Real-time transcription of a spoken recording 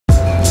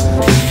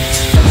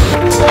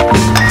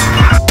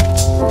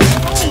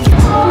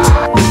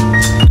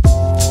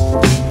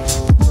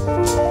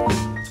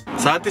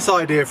had this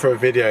idea for a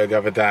video the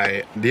other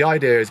day. The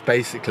idea is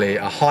basically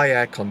a high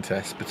air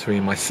contest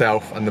between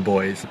myself and the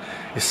boys.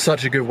 It's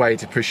such a good way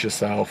to push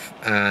yourself,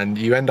 and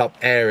you end up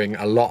airing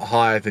a lot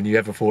higher than you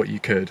ever thought you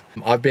could.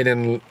 I've been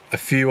in a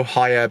few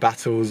high air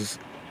battles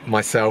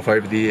myself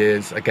over the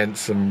years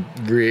against some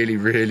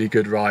really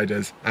good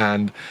riders,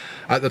 and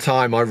at the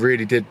time I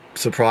really did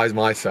surprise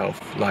myself.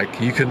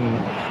 Like, you can,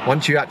 when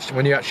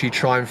you actually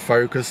try and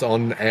focus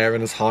on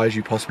airing as high as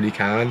you possibly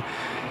can,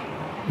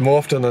 more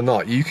often than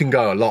not you can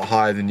go a lot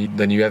higher than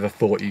you ever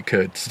thought you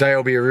could. Today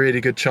will be a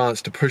really good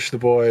chance to push the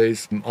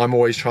boys. I'm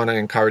always trying to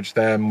encourage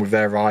them with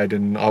their ride,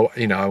 and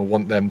I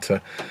want them to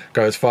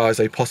go as far as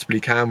they possibly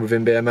can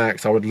within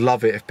BMX. I would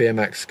love it if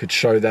BMX could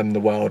show them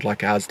the world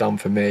like it has done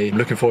for me. I'm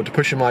looking forward to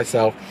pushing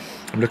myself.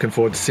 I'm looking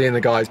forward to seeing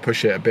the guys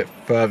push it a bit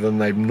further than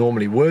they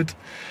normally would,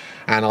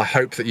 and I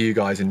hope that you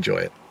guys enjoy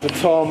it. The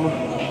Tom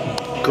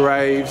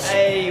Graves.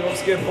 Hey,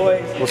 what's good,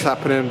 boys? What's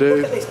happening,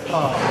 dude? Look at this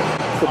part.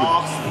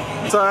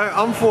 So,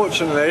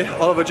 unfortunately,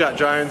 Oliver Jack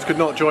Jones could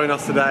not join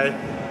us today.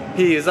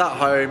 He is at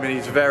home and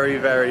he's very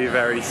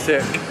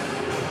sick,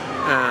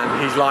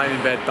 and he's lying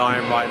in bed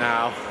dying right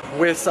now.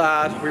 We're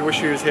sad, we wish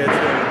he was here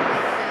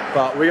too,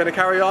 but we're going to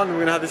carry on. We're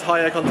going to have this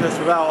high air contest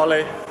without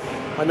Ollie.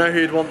 I know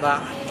who'd want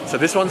that. So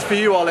this one's for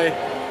you, Ollie.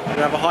 We're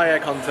gonna have a high air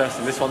contest,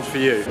 and this one's for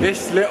you.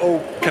 This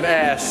little can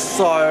air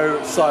so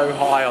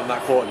high on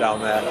that court down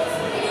there.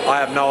 I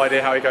have no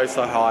idea how he goes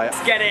so high.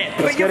 Let's get it.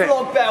 Put your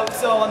vlog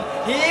belts on.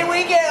 Here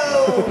we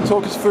go.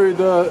 Talk us through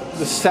the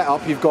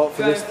setup you've got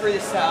for this. Going through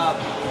the setup.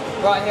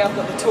 Right here I've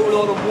got the Tall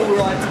Order wall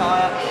ride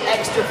tyre,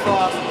 extra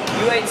fast.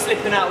 You ain't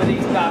slipping out with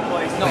these bad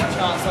boys, not a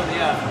chance on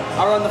the earth.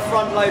 I run the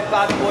front load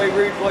bad boy,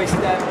 rude boy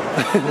step.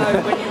 No,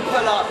 when you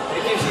pull up,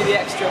 it gives you the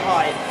extra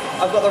height.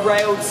 I've got the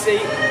railed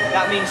seat,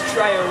 that means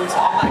trails.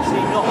 I'm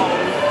actually not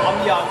old,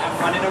 I'm young and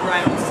running a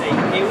railed seat.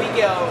 Here we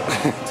go.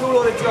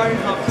 Tall Order drone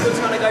hub, you're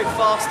trying to go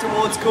fast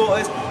towards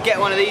quarters,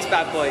 get one of these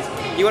bad boys.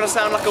 You want to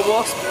sound like a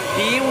wasp?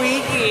 Here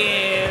we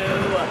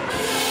go.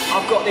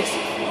 I've got this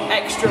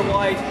extra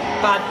wide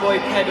bad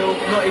boy pedal,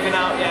 not even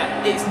out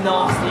yet. It's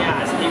nasty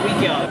as. Here we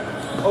go.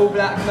 All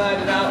black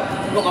murdered out.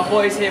 I've got my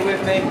boys here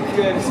with me,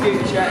 doing a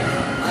scooter check.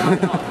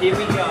 Here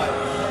we go.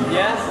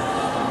 Yeah?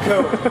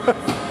 Cool.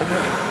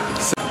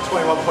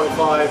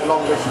 21.5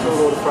 longest Tall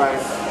Order frame.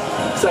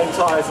 Same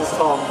tyres as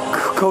Tom.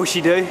 Of course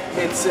you do.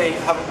 Mid-seat,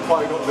 haven't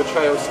quite got the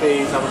trail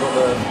steeds, haven't got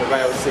the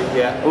rail seat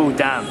yet. Oh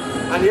damn.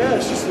 And yeah,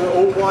 it's just an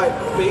all-white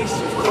beast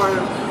with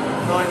chrome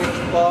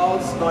 9-inch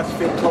bars, nice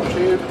fit top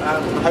tube,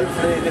 and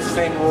hopefully this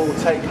thing will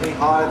take me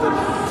higher than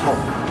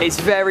Tom. It's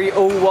very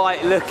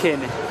all-white looking,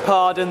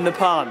 pardon the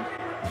pun.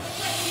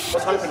 I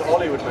was hoping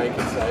Ollie would make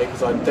it today,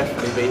 because I'd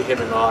definitely beat him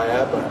in the high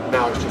air, but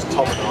now it's just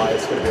Tom and I,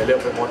 it's going to be a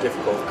little bit more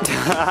difficult.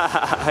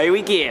 Here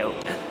we go.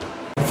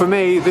 For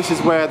me, this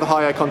is where the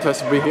high air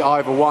contest will be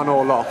either won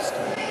or lost.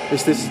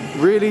 It's this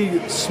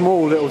really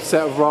small little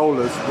set of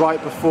rollers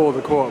right before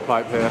the quarter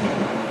pipe here.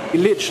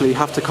 You literally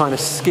have to kind of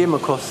skim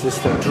across this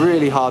thing. It's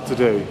really hard to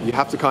do. You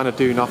have to kind of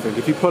do nothing.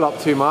 If you pull up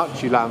too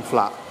much, you land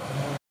flat.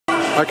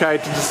 Okay,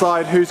 to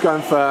decide who's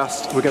going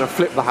first, we're going to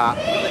flip the hat.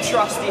 The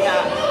trusty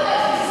hat.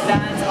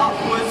 Lands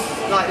upwards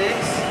like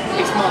this,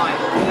 it's mine.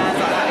 Lands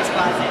like that, it's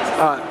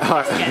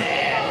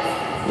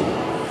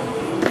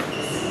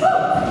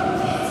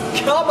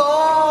Baz's. Come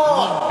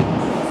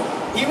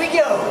on! Here we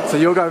go! So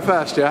you're going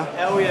first, yeah?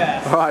 Hell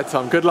yeah. Alright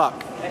Tom, good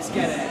luck. Let's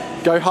get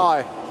it. Go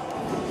high.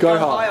 Go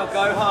high. High or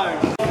go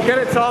home. Get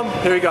it, Tom.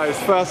 Here he goes,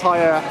 first high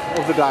air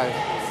of the day.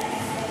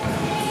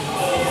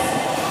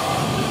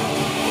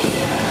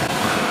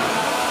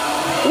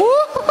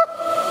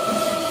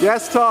 Woo!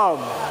 Yes, Tom.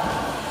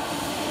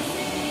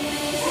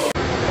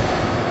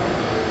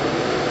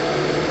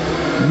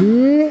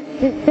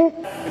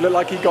 It looked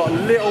like he got a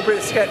little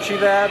bit sketchy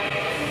there.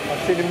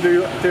 I've seen him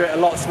do it a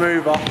lot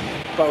smoother.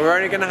 But we're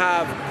only going to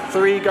have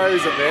 3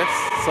 goes at this,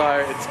 so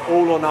it's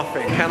all or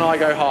nothing. Can I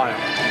go higher?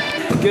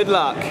 Good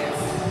luck.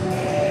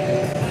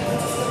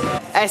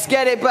 Let's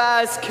get it,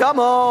 Baz. Come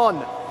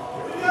on.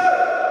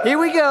 Here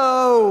we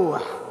go.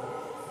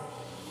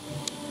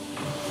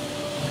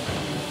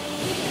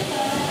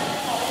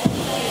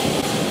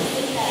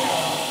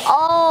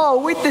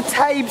 Oh, with the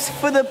tapes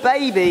for the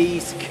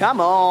babies. Come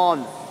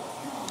on.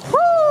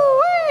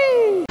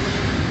 Woo-wee.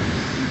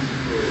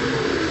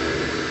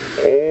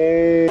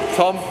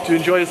 Tom, do you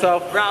enjoy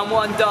yourself? Round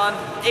 1 done.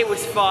 It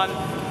was fun.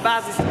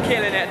 Baz is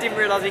killing it. I didn't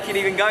realise he could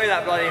even go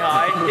that bloody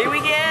high. Here we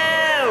go.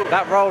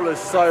 That roller's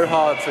so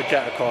hard to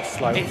get across,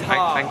 like, it's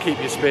hard. and keep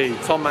your speed.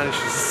 Tom managed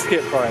to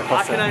skip right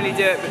across I can only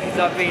do it because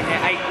I've been here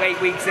 8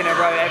 weeks in a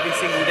row every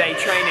single day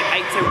training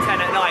 8 till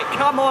 10 at night.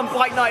 Come on,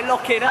 bike night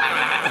lock in.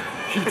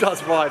 He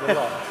does ride a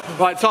lot.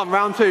 Right, Tom,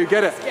 round 2,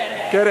 get it.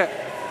 Get it.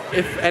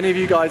 If any of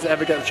you guys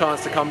ever get the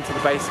chance to come to the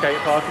base skate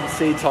park and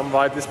see Tom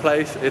ride this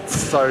place, it's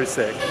so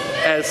sick.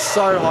 It's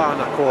so high on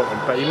that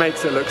corner, but he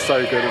makes it look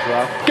so good as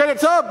well. Get it,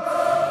 Tom!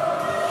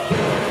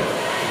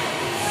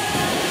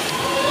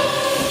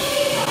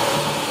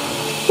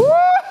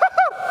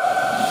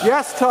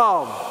 Yes,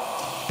 Tom!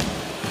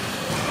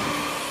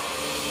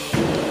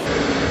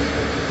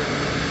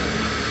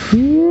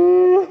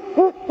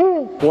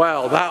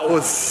 Well, that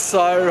was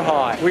so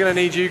high. We're gonna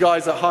need you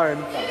guys at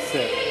home. That's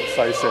sick, it's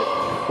so sick.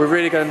 We're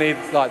really gonna need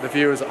like the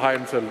viewers at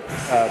home to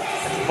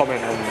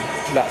comment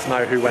and let us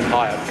know who went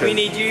higher. We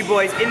need you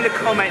boys in the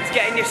comments,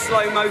 getting your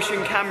slow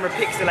motion camera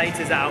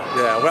pixelators out.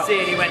 Yeah, well,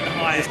 seeing who went the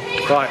highest.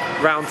 Right,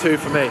 round 2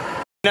 for me.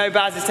 You know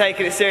Baz is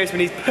taking it serious when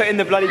he's putting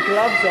the bloody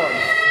gloves on.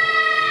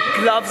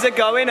 Gloves are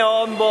going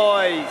on,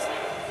 boys.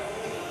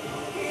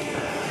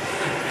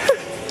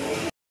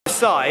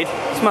 Side,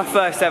 it's my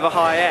first ever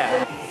high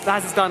air.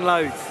 Baz has done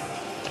loads.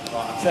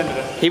 Right, I'm sending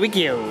it. Here we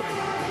go.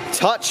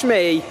 Touch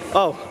me.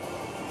 Oh.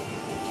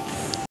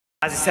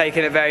 Baz is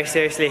taking it very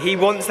seriously. He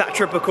wants that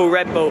tropical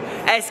Red Bull.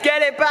 Let's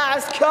get it,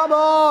 Baz, come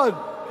on!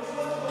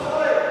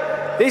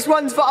 This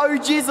one's for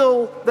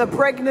O'Jizzle, the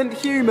pregnant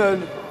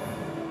human.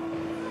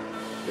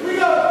 Here we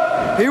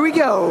go! Here we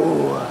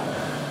go!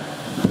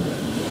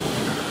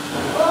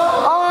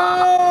 Oh!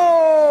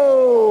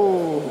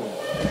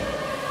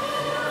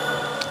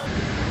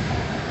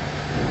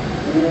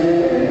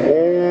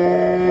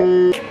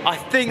 I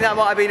think that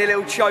might have been a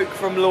little choke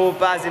from Lord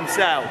Baz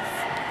himself.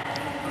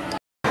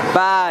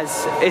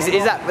 Baz,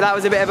 that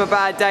was a bit of a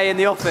bad day in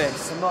the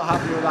office. I'm not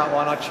happy with that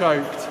one, I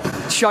choked.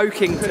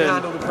 Chokington. Couldn't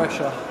handle the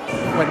pressure.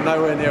 Went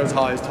nowhere near as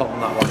high as Tom on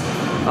that one.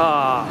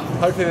 Ah.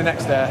 Hopefully the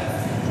next air.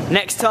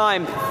 Next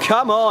time,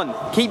 come on.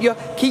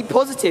 Keep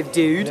positive,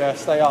 dude. Yeah,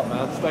 stay up,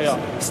 man, stay up.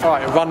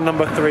 Alright, run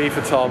number 3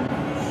 for Tom.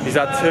 He's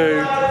had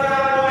 2.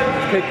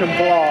 Kick and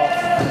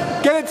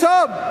blast. Get it,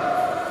 Tom!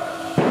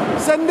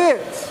 Send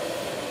it!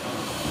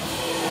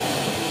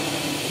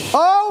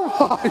 Oh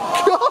my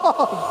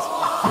god!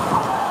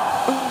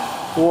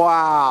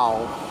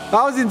 Wow,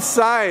 that was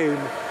insane.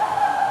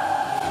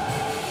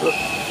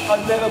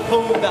 I've never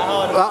pulled that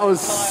hard. That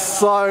was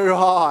so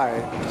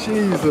high.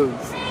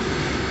 Jesus.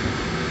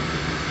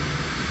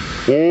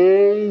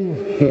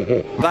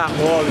 That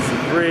was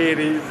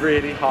really,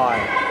 really high.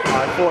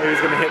 I thought he was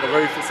going to hit the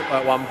roof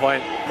at one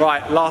point.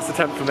 Right, last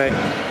attempt for me.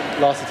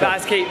 Last attempt.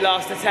 Let's keep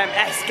last attempt.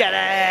 Let's get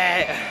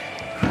it.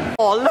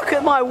 Oh, look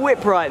at my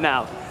whip right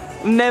now.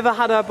 I've never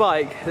had a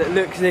bike that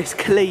looks this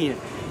clean.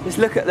 Just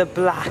look at the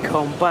black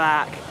on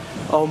black,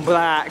 on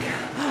black,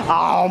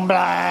 on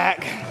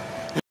black.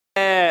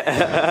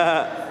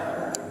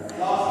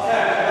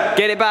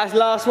 Get it, Baz,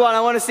 last one. I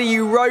want to see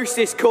you roast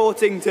this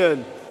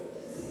Cortington.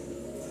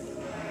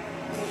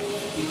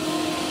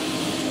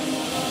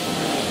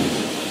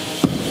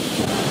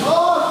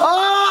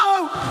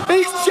 Oh!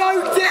 He's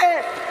choked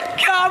it!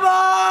 Come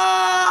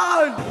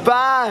on!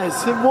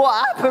 Baz,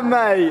 what happened,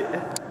 mate?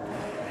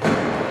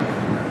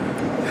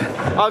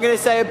 I'm going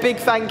to say a big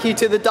thank you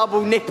to the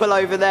double nipple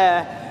over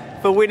there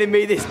for winning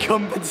me this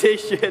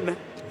competition.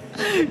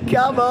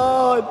 Come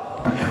on!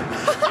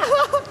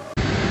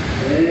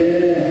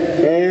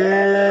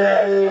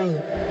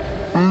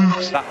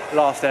 That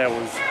last air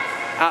was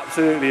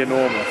absolutely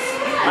enormous.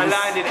 I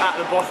landed at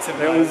the bottom.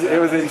 It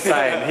was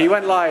insane. He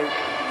went like,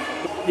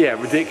 yeah,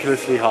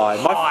 ridiculously high.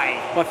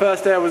 My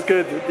first air was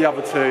good, the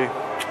other 2.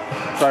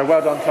 So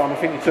well done, Tom. I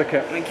think you took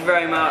it. Thank you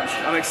very much.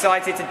 I'm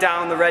excited to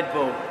down the Red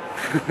Bull.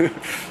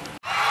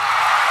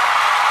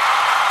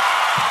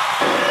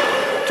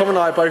 Tom and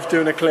I are both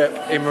doing a clip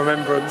in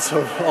remembrance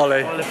of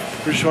Ollie.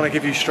 We just want to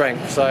give you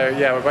strength. So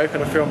yeah, we're both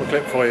going to film a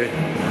clip for you.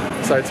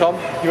 So Tom,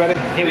 you ready?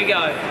 Here we go.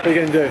 What are you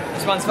going to do?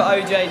 This one's for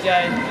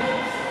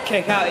OJJ.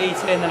 Kick out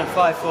E10 and then a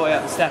 540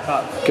 up and step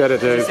up. Get it,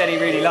 dude. He said he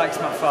really likes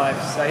my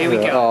 5s, so here we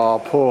go. Oh,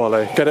 poor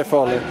Ollie. Get it for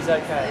Ollie. He's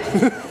okay.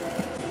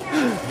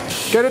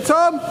 Get it,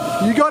 Tom.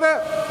 You got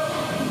it.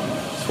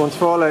 This one's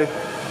for Ollie.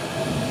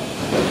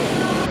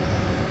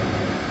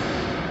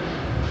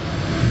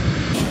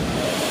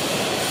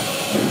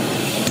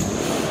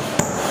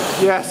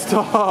 Yes,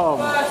 Tom.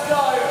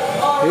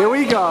 Here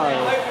we go. I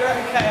hope you're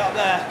okay up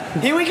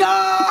there. Here we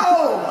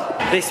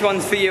go! This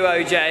one's for you,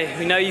 OJ.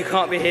 We know you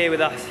can't be here with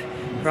us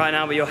right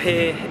now, but you're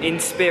here in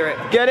spirit.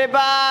 Get it,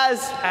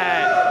 Baz!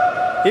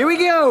 Here we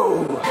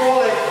go!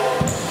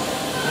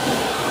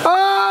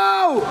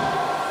 Oh!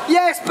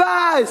 Yes,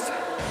 Baz!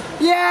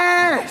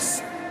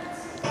 Yes!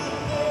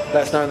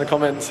 Let us know in the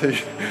comments who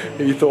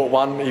you thought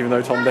won, even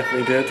though Tom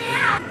definitely did.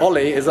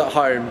 Ollie is at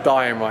home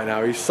dying right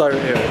now. He's so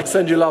ill.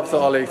 Send your love to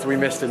Ollie because we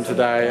missed him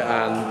today.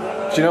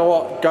 And do you know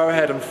what? Go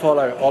ahead and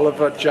follow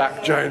Oliver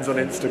Jack Jones on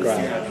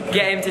Instagram.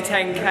 Get him to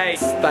 10K.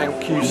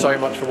 Thank you so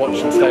much for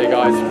watching today,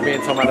 guys. Me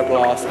and Tom had a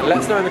blast. And let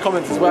us know in the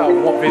comments as well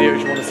what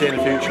videos you want to see in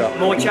the future.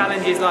 More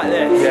challenges like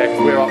this. Yeah,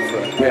 because we're up for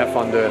it. We have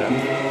fun doing it.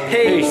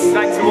 Peace.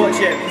 Thanks for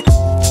watching.